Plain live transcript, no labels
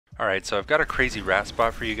Alright, so I've got a crazy rat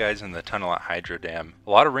spot for you guys in the tunnel at Hydrodam.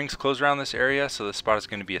 A lot of rings close around this area, so this spot is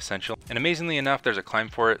going to be essential. And amazingly enough, there's a climb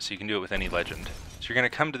for it, so you can do it with any legend. So you're going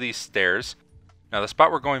to come to these stairs. Now the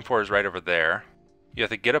spot we're going for is right over there. You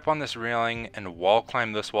have to get up on this railing and wall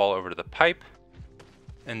climb this wall over to the pipe.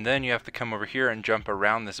 And then you have to come over here and jump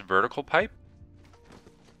around this vertical pipe.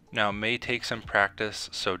 Now it may take some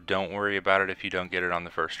practice, so don't worry about it if you don't get it on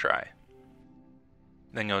the first try.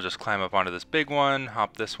 Then you'll just climb up onto this big one,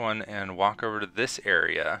 hop this one, and walk over to this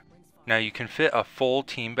area. Now you can fit a full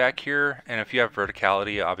team back here, and if you have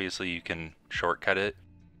verticality, obviously you can shortcut it.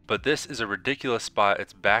 But this is a ridiculous spot.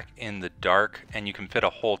 It's back in the dark, and you can fit a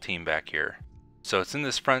whole team back here. So it's in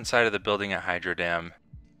this front side of the building at Hydrodam,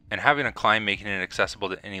 and having a climb making it accessible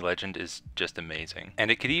to any legend is just amazing.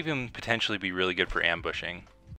 And it could even potentially be really good for ambushing.